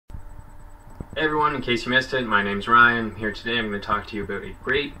Hey everyone, in case you missed it, my name's Ryan. Here today I'm going to talk to you about a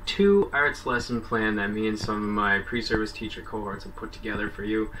Grade 2 arts lesson plan that me and some of my pre-service teacher cohorts have put together for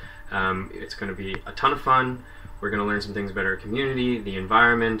you. It's going to be a ton of fun. We're going to learn some things about our community, the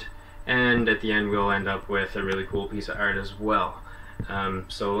environment, and at the end we'll end up with a really cool piece of art as well.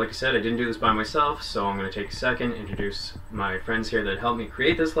 So like I said, I didn't do this by myself, so I'm going to take a second, introduce my friends here that helped me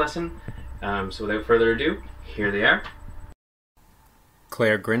create this lesson. So without further ado, here they are.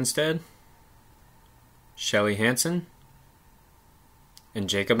 Claire Grinstead, Shelly Hansen, and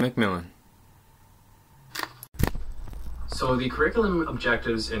Jacob McMillan. So the curriculum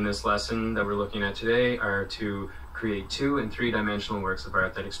objectives in this lesson that we're looking at today are to create 2- and 3-dimensional works of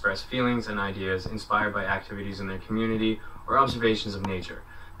art that express feelings and ideas inspired by activities in their community or observations of nature.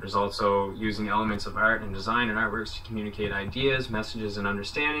 There's also using elements of art and design and artworks to communicate ideas, messages, and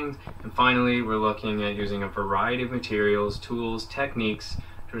understandings. And finally, we're looking at using a variety of materials, tools, techniques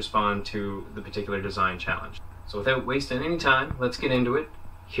to respond to the particular design challenge. So without wasting any time, let's get into it.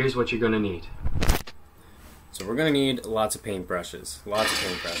 Here's what you're going to need. So we're going to need lots of paintbrushes,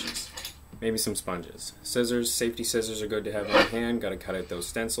 maybe some sponges. Scissors, safety scissors are good to have on hand, got to cut out those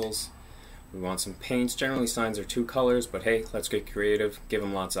stencils. We want some paints. Generally signs are 2 colors, but hey, let's get creative, give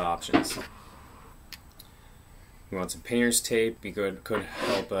them lots of options. We want some painter's tape, could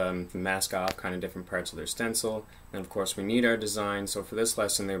help mask off kind of different parts of their stencil. And of course we need our design, so for this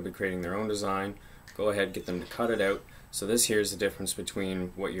lesson they'll be creating their own design. Go ahead, get them to cut it out. So this here is the difference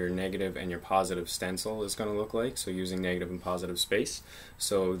between what your negative and your positive stencil is going to look like, so using negative and positive space.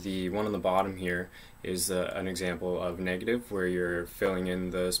 So the one on the bottom here is an example of negative, where you're filling in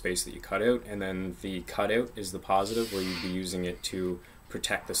the space that you cut out, and then the cutout is the positive, where you'd be using it to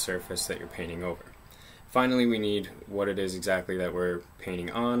protect the surface that you're painting over. Finally, we need what it is exactly that we're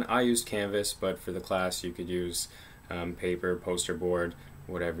painting on. I used canvas, but for the class you could use paper, poster board,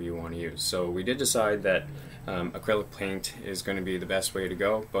 whatever you want to use. So we did decide that acrylic paint is going to be the best way to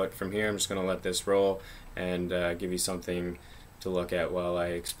go, but from here I'm just going to let this roll and give you something to look at while I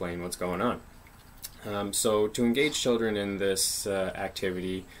explain what's going on. So to engage children in this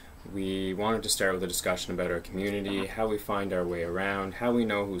activity, we wanted to start with a discussion about our community, how we find our way around, how we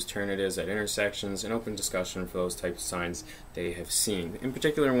know whose turn it is at intersections, and open discussion for those types of signs they have seen. In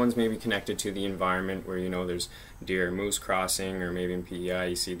particular, ones maybe connected to the environment, where you know there's deer or moose crossing, or maybe in PEI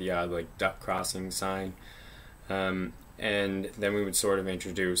you see the odd like duck crossing sign. And then we would sort of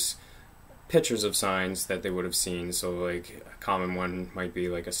introduce pictures of signs that they would have seen. So like a common one might be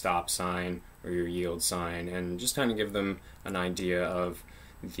like a stop sign or your yield sign, and just kind of give them an idea of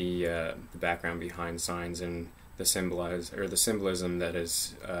the background behind signs and the symbolism that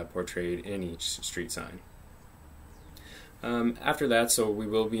is portrayed in each street sign. After that, so we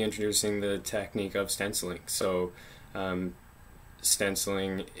will be introducing the technique of stenciling. So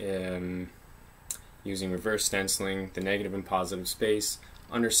stenciling, using reverse stenciling, the negative and positive space,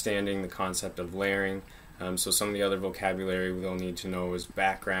 understanding the concept of layering. So some of the other vocabulary we'll need to know is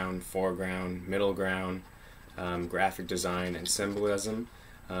background, foreground, middle ground, graphic design, and symbolism.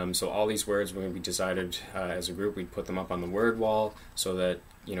 So all these words, when we decided as a group, we'd put them up on the word wall so that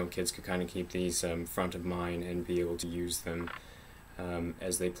kids could kind of keep these front of mind and be able to use them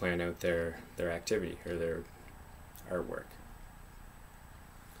as they plan out their activity or their artwork.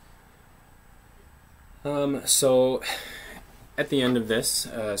 So at the end of this,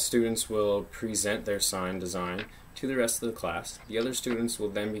 students will present their sign design to the rest of the class. The other students will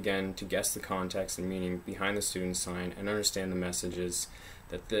then begin to guess the context and meaning behind the student's sign and understand the messages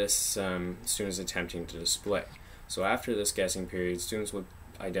that this student is attempting to display. So after this guessing period, students will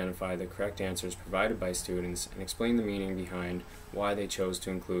identify the correct answers provided by students and explain the meaning behind why they chose to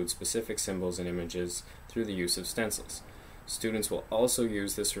include specific symbols and images through the use of stencils. Students will also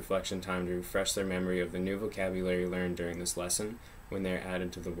use this reflection time to refresh their memory of the new vocabulary learned during this lesson when they are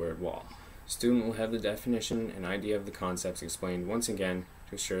added to the word wall. Student will have the definition and idea of the concepts explained once again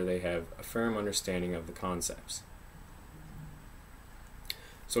to ensure they have a firm understanding of the concepts.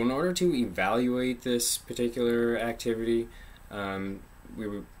 So in order to evaluate this particular activity, we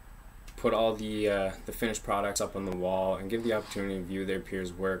would put all the finished products up on the wall and give the opportunity to view their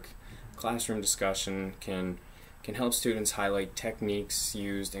peers' work. Classroom discussion can help students highlight techniques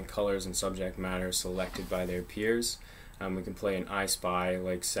used and colors and subject matter selected by their peers. We can play an I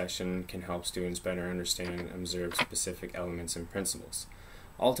Spy-like session, can help students better understand and observe specific elements and principles.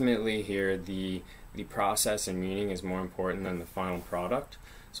 Ultimately here, the process and meaning is more important than the final product.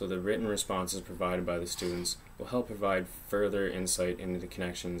 So the written responses provided by the students will help provide further insight into the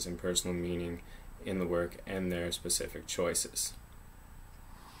connections and personal meaning in the work and their specific choices.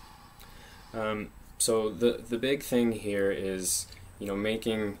 So the big thing here is,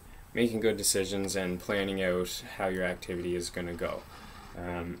 making making good decisions and planning out how your activity is going to go.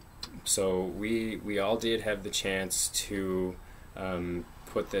 So we all did have the chance to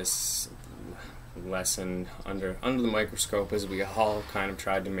put this lesson under the microscope, as we all kind of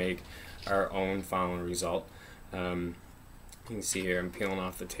tried to make our own final result. You can see here I'm peeling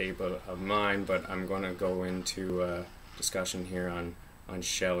off the tape of mine, but I'm going to go into a discussion here on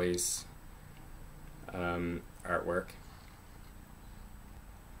Shelley's artwork.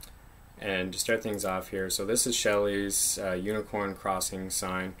 And to start things off here, so this is Shelley's unicorn crossing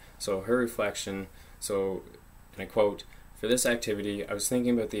sign. So her reflection, so, and I quote, "For this activity, I was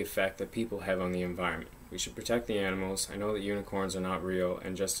thinking about the effect that people have on the environment. We should protect the animals. I know that unicorns are not real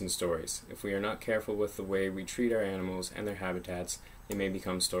and just in stories. If we are not careful with the way we treat our animals and their habitats, they may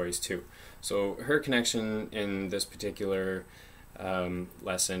become stories too." So her connection in this particular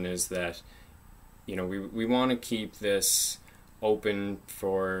lesson is that, you know, we want to keep this open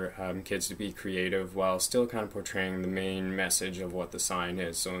for kids to be creative while still kind of portraying the main message of what the sign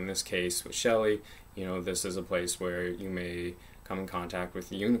is. So in this case with Shelley, you know, this is a place where you may come in contact with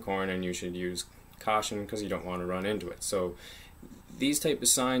the unicorn and you should use caution because you don't want to run into it. So these type of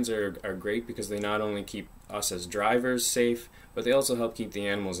signs are great because they not only keep us as drivers safe, but they also help keep the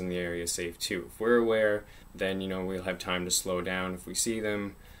animals in the area safe too. If we're aware, then, you know, we'll have time to slow down if we see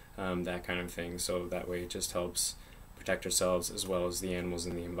them, that kind of thing. So that way it just helps protect ourselves as well as the animals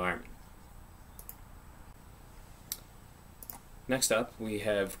in the environment. Next up, we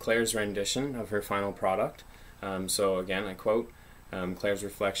have Claire's rendition of her final product. So again, I quote Claire's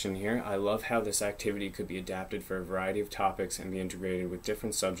reflection here: "I love how this activity could be adapted for a variety of topics and be integrated with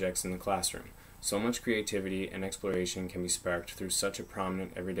different subjects in the classroom. So much creativity and exploration can be sparked through such a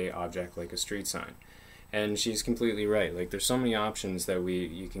prominent everyday object like a street sign." And she's completely right. Like, there's so many options that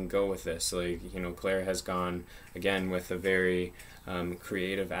you can go with this. Like, you know, Claire has gone again with a very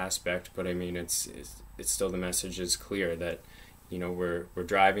creative aspect, but I mean, it's still, the message is clear that, you know, we're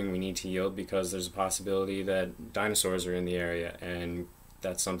driving, we need to yield because there's a possibility that dinosaurs are in the area, and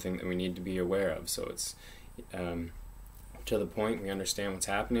that's something that we need to be aware of. So it's to the point, we understand what's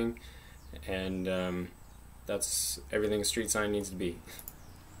happening, and that's everything a street sign needs to be.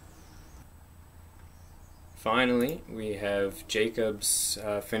 Finally, we have Jacob's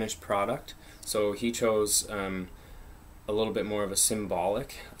finished product. So he chose a little bit more of a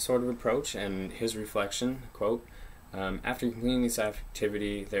symbolic sort of approach, and his reflection, quote, "After completing this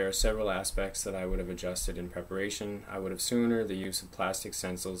activity, there are several aspects that I would have adjusted in preparation. I would have sooner the use of plastic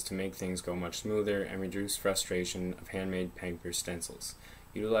stencils to make things go much smoother and reduce frustration of handmade paper stencils.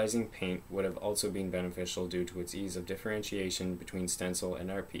 Utilizing paint would have also been beneficial due to its ease of differentiation between stencil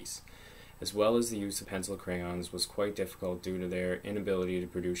and art piece, as well as the use of pencil crayons was quite difficult due to their inability to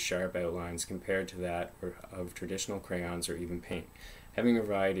produce sharp outlines compared to that of traditional crayons or even paint. Having a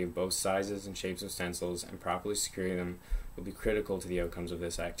variety of both sizes and shapes of stencils and properly securing them will be critical to the outcomes of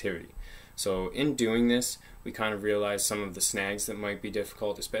this activity." So in doing this, we kind of realized some of the snags that might be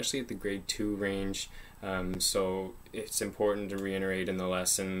difficult, especially at the grade 2 range. So it's important to reiterate in the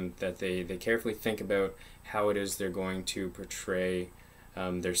lesson that they carefully think about how it is they're going to portray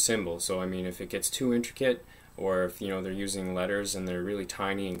their symbol. So I mean, if it gets too intricate, or if, you know, they're using letters and they're really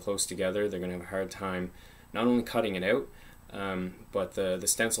tiny and close together, they're going to have a hard time not only cutting it out, but the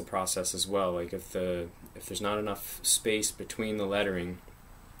stencil process as well. Like if there's not enough space between the lettering,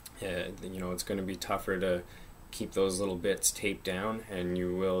 you know, it's going to be tougher to keep those little bits taped down, and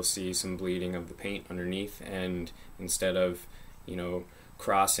you will see some bleeding of the paint underneath, and instead of, you know,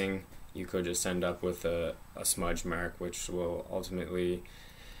 crossing, you could just end up with a smudge mark, which will ultimately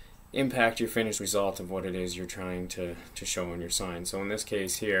impact your finished result of what it is you're trying to show on your sign. So in this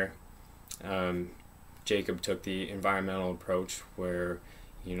case here, Jacob took the environmental approach where,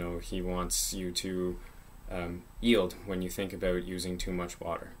 you know, he wants you to yield when you think about using too much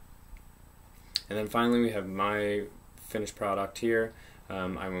water. And then finally we have my finished product here.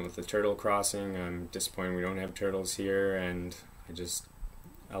 I went with the turtle crossing. I'm disappointed we don't have turtles here, and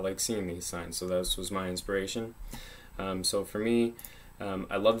I like seeing these signs, so this was my inspiration. So for me,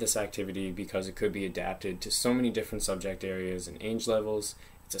 I love this activity because it could be adapted to so many different subject areas and age levels.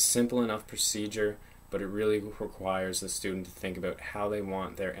 It's a simple enough procedure, but it really requires the student to think about how they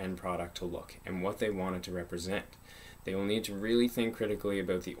want their end product to look and what they want it to represent. They will need to really think critically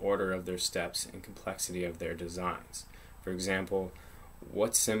about the order of their steps and complexity of their designs. For example,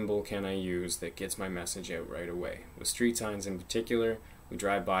 what symbol can I use that gets my message out right away? With street signs in particular, we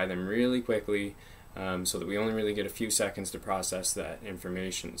drive by them really quickly, so that we only really get a few seconds to process that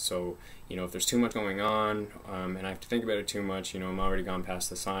information. So, you know, if there's too much going on, and I have to think about it too much, you know, I'm already gone past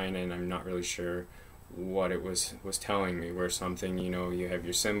the sign and I'm not really sure what it was telling me, where something, you know, you have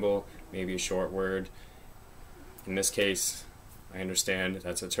your symbol, maybe a short word. In this case, I understand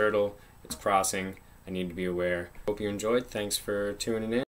that's a turtle, it's crossing, I need to be aware. Hope you enjoyed. Thanks for tuning in.